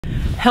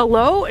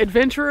Hello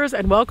adventurers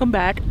and welcome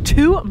back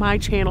to my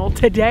channel.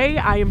 Today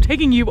I am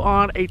taking you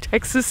on a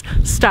Texas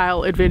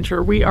style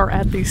adventure. We are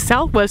at the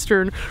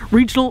Southwestern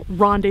Regional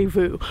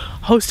Rendezvous,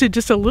 hosted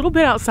just a little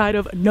bit outside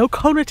of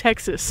Nocona,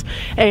 Texas.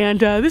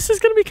 And this is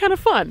going to be kind of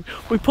fun.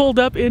 We pulled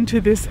up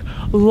into this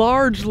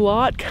large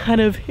lot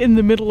kind of in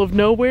the middle of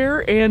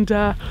nowhere, and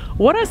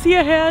what I see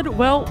ahead,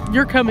 well,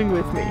 you're coming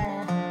with me.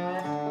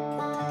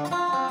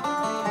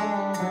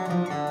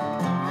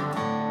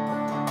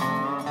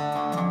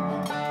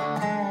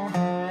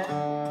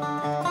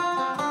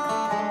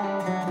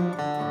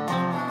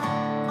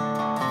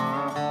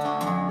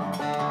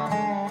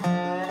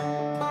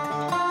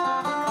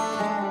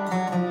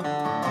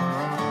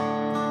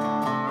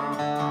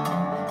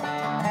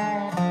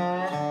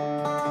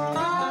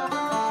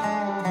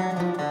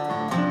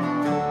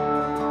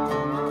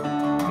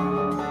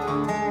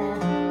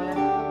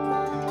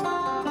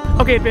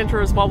 Okay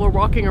adventurers, while we're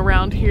walking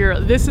around here,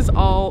 this is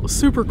all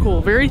super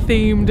cool, very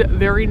themed,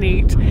 very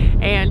neat,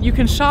 and you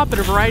can shop at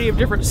a variety of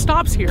different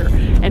stops here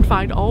and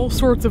find all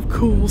sorts of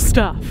cool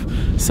stuff.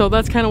 So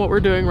that's kind of what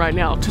we're doing right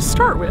now to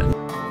start with.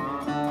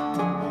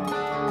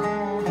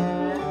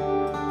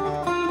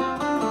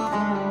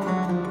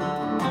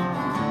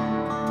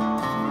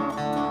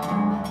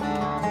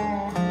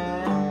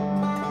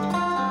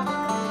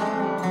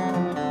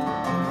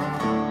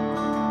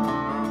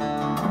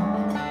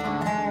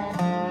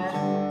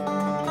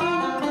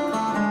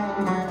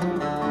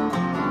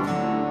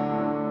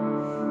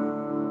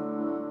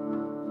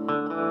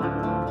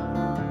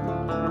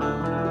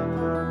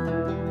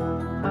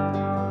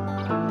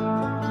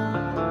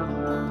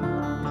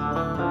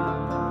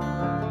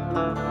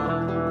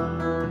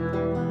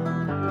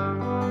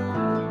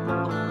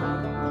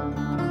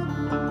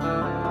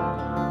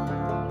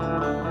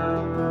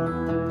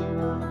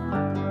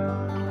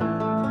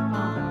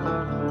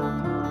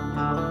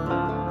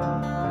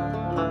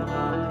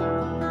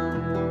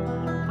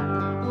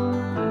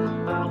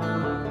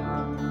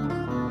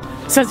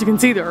 So as you can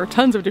see, there are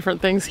tons of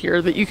different things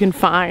here that you can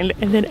find,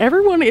 and then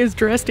everyone is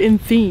dressed in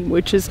theme,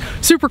 which is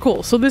super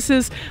cool. So this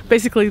is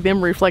basically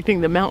them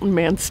reflecting the mountain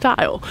man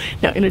style.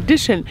 Now in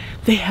addition,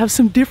 they have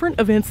some different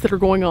events that are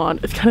going on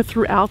kind of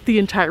throughout the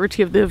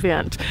entirety of the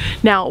event.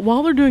 Now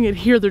while they're doing it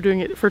here, they're doing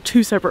it for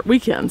 2 separate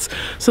weekends.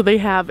 So they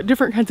have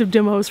different kinds of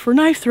demos for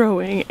knife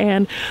throwing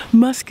and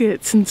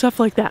muskets and stuff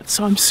like that.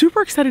 So I'm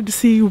super excited to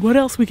see what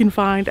else we can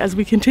find as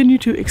we continue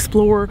to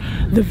explore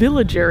the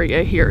village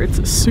area here.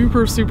 It's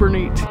super, super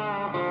neat.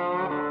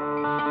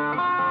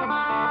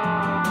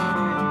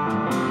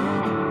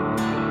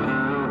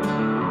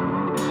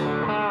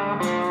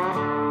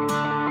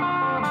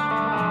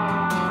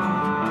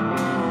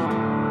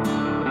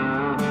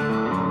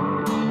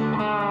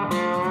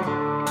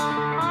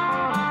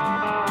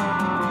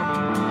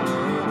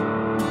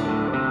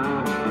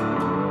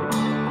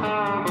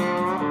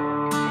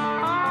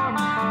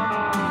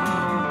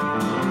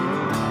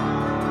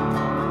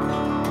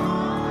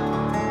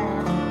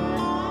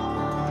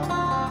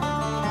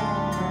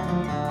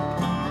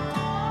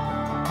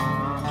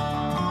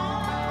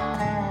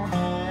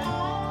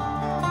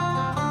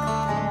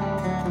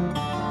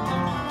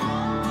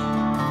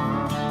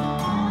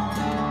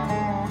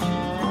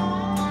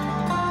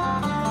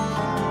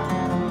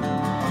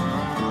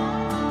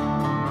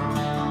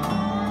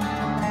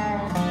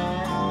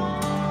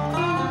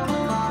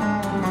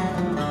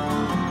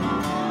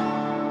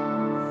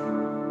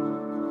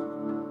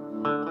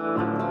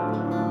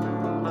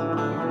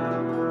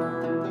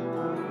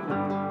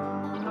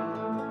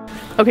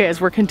 Okay,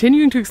 as we're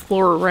continuing to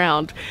explore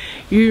around,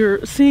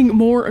 you're seeing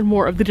more and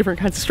more of the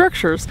different kinds of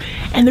structures.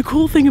 And the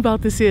cool thing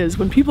about this is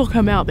when people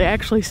come out, they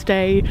actually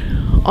stay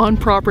on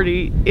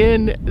property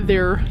in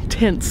their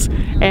tents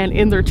and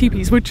in their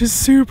teepees, which is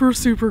super,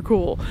 super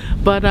cool.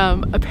 But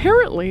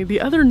apparently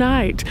the other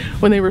night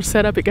when they were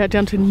set up, it got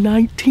down to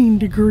 19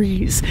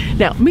 degrees.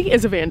 Now, me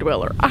as a van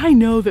dweller, I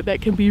know that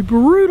that can be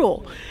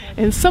brutal.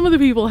 And some of the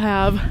people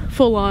have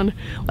full-on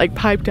like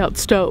piped out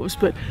stoves,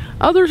 but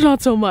others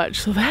not so much.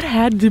 So that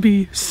had to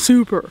be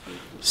super,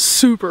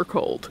 super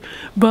cold.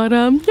 But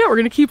yeah, we're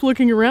gonna keep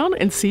looking around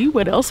and see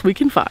what else we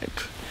can find.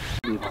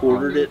 And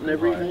quartered it and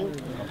everything.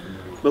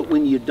 But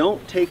when you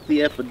don't take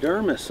the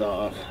epidermis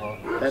off,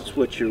 that's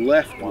what you're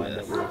left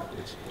with.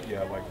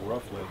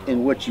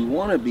 And what you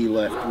want to be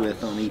left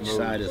with on each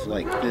side is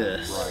like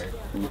this,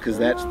 because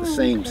that's the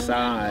same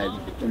side,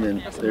 and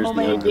then there's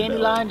the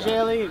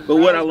underbelly. But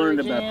what I learned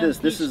about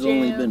this has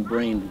only been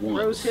brained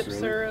once.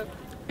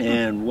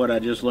 And what I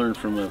just learned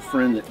from a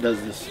friend that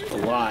does this a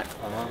lot,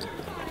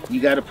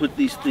 you got to put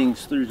these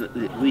things through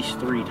at least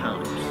 3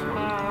 times.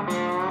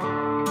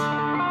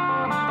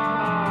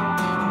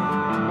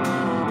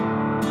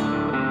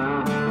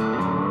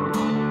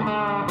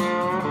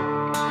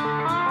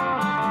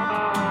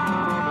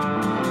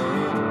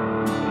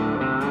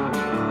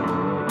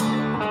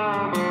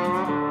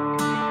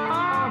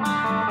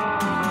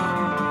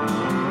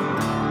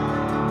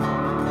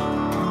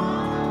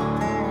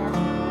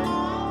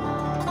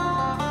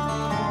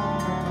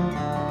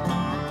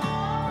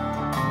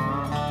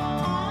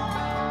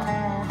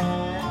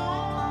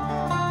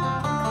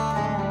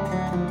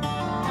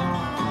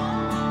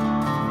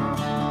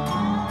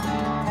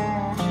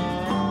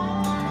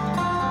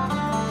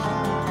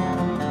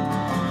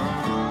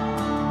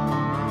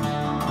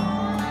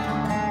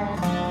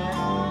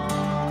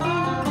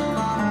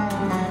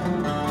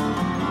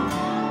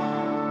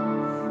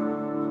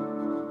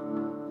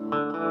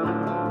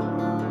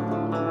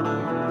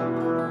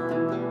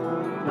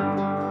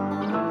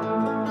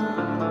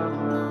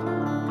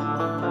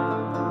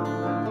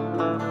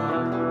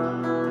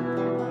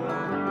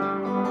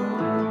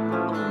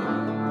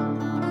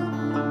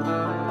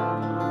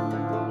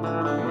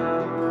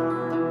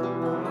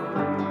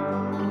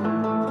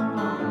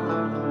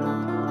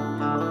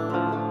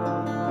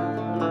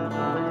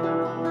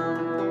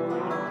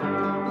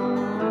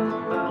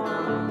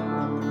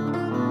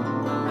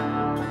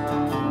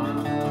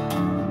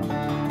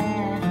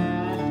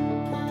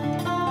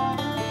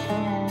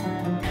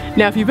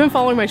 Now, if you've been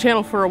following my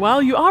channel for a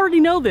while, you already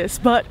know this,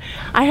 but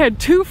I had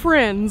two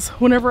friends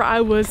whenever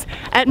I was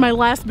at my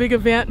last big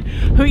event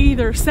who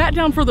either sat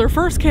down for their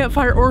first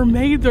campfire or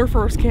made their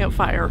first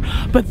campfire.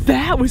 But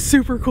that was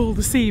super cool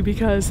to see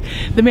because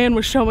the man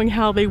was showing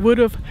how they would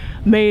have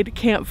made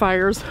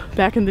campfires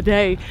back in the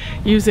day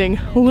using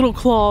little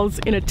cloths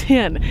in a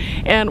tin.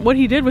 And what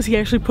he did was he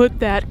actually put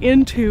that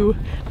into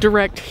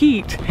direct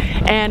heat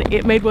and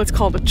it made what's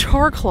called a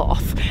char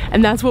cloth.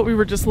 And that's what we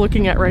were just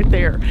looking at right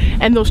there.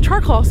 And those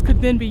char cloths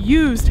could then be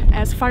used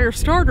as fire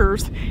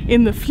starters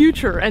in the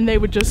future, and they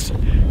would just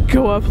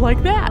go up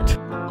like that.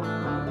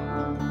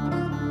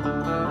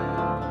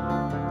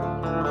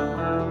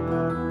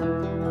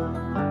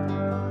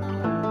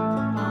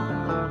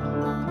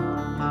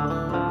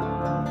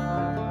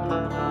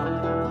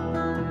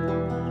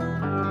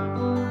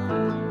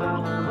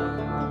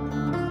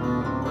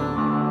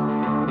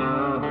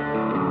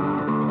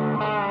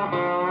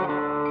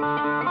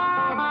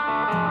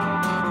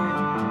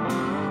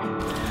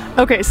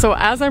 Okay, so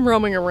as I'm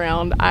roaming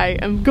around, I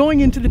am going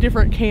into the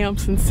different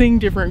camps and seeing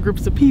different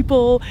groups of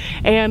people,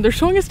 and they're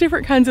showing us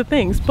different kinds of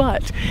things,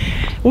 but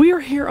we are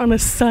here on a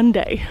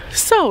Sunday.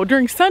 So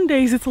during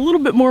Sundays, it's a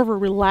little bit more of a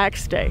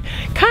relaxed day.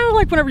 Kind of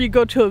like whenever you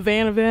go to a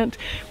van event,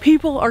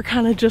 people are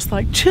kind of just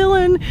like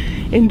chilling,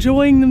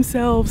 enjoying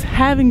themselves,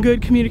 having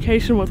good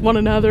communication with one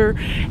another,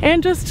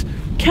 and just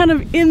kind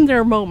of in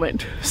their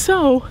moment.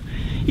 So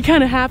you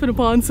kind of happen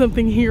upon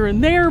something here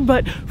and there,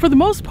 but for the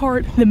most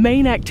part, the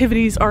main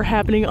activities are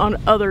happening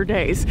on other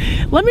days.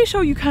 Let me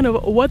show you kind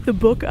of what the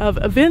book of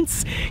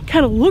events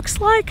kind of looks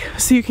like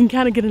so you can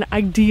kind of get an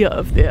idea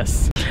of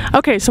this.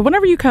 Okay, so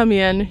whenever you come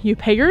in, you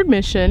pay your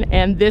admission,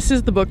 and this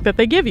is the book that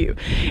they give you.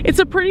 It's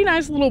a pretty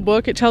nice little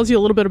book. It tells you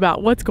a little bit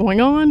about what's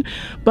going on,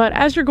 but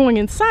as you're going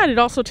inside, it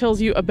also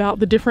tells you about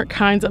the different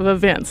kinds of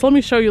events. Let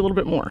me show you a little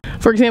bit more.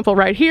 For example,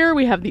 right here,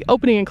 we have the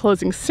opening and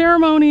closing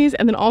ceremonies,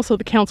 and then also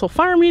the council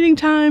fire meeting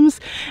times,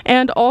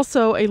 and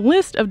also a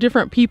list of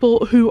different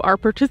people who are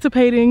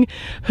participating,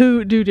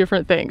 who do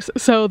different things.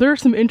 So there are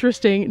some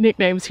interesting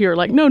nicknames here,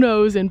 like No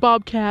Nose and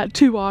Bobcat,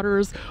 Two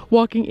Otters,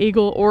 Walking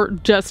Eagle, or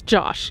Just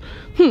Josh.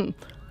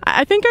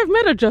 I think I've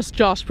met a Just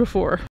Josh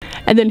before.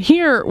 And then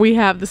here we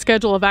have the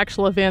schedule of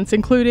actual events,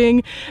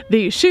 including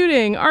the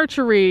shooting,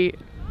 archery,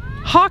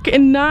 hawk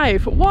and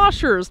knife,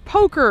 washers,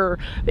 poker.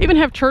 They even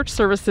have church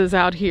services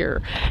out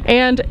here.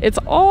 And it's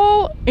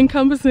all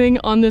encompassing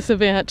on this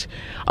event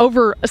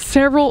over a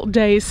several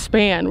days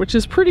span, which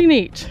is pretty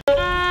neat.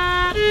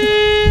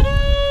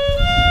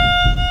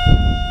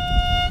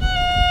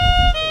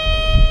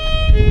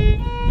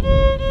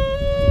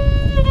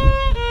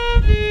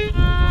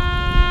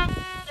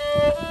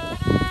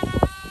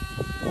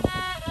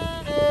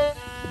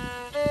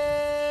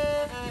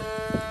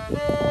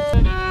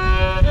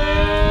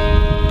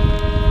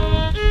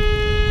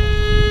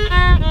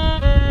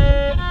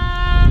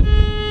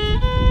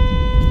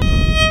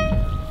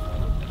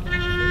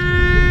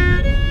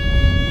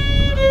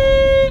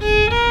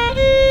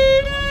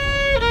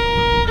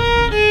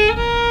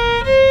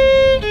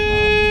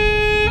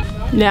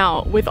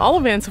 Now, with all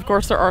events, of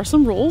course, there are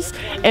some rules,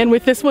 and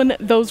with this one,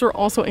 those are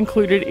also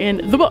included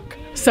in the book.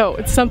 So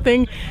it's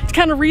something to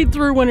kind of read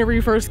through whenever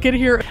you first get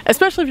here,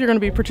 especially if you're going to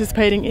be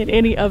participating in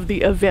any of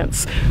the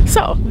events.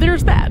 So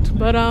there's that,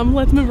 but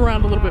let's move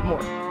around a little bit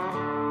more.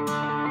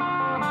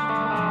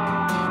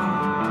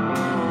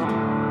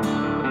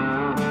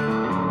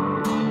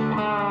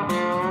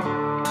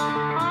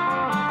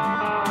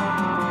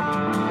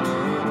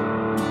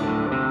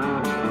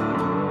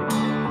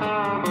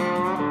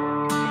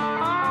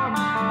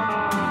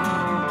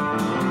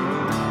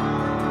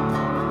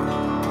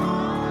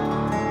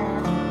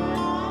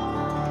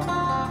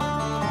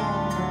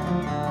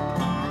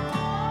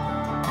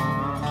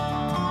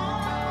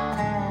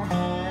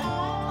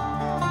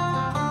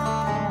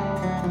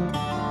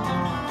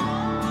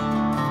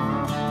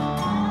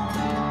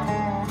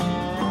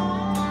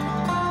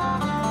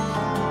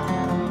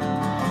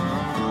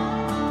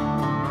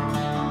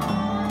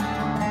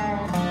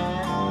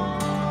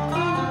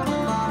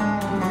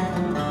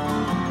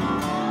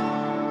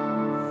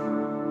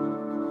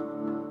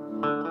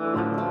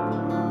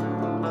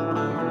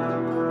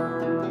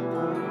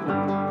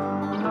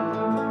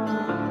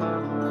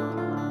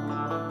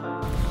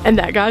 And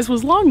that, guys,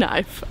 was Long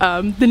Knife.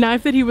 The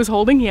knife that he was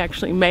holding, he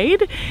actually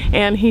made,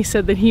 and he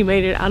said that he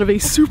made it out of a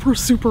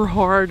super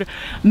hard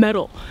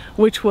metal,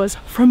 which was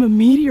from a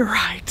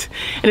meteorite.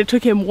 And it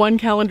took him 1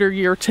 calendar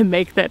year to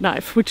make that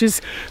knife, which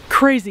is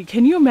crazy.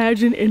 Can you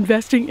imagine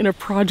investing in a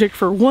project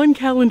for 1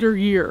 calendar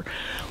year?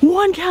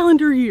 1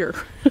 calendar year.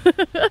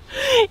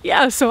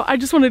 Yeah, so I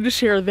just wanted to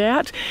share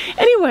that.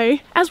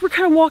 Anyway, as we're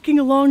kind of walking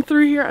along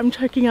through here, I'm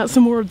checking out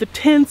some more of the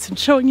tents and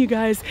showing you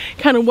guys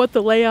kind of what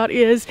the layout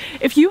is.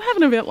 If you have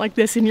an event like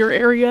this in your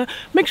area,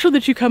 make sure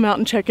that you come out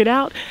and check it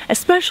out,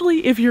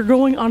 especially if you're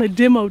going on a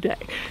demo day.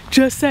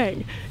 Just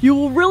saying, you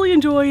will really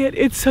enjoy it.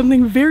 It's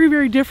something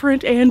very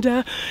different, and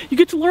you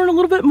get to learn a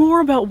little bit more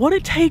about what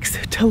it takes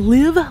to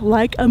live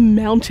like a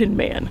mountain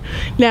man.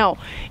 Now,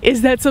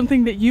 is that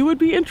something that you would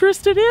be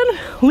interested in?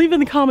 Leave in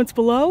the comments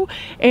below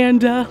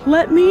and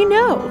let me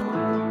know.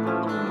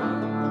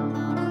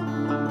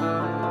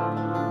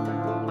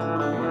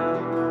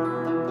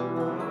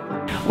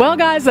 Well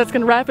guys, that's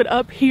gonna wrap it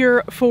up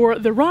here for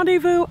the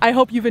rendezvous. I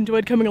hope you've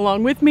enjoyed coming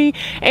along with me.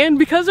 And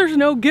because there's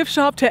no gift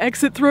shop to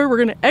exit through, we're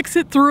gonna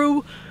exit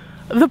through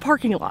the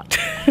parking lot.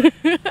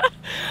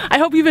 I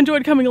hope you've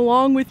enjoyed coming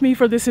along with me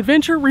for this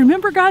adventure.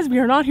 Remember guys, we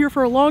are not here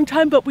for a long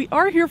time, but we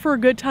are here for a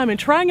good time, and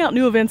trying out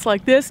new events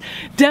like this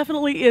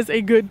definitely is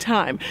a good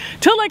time.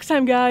 Till next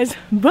time guys,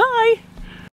 bye!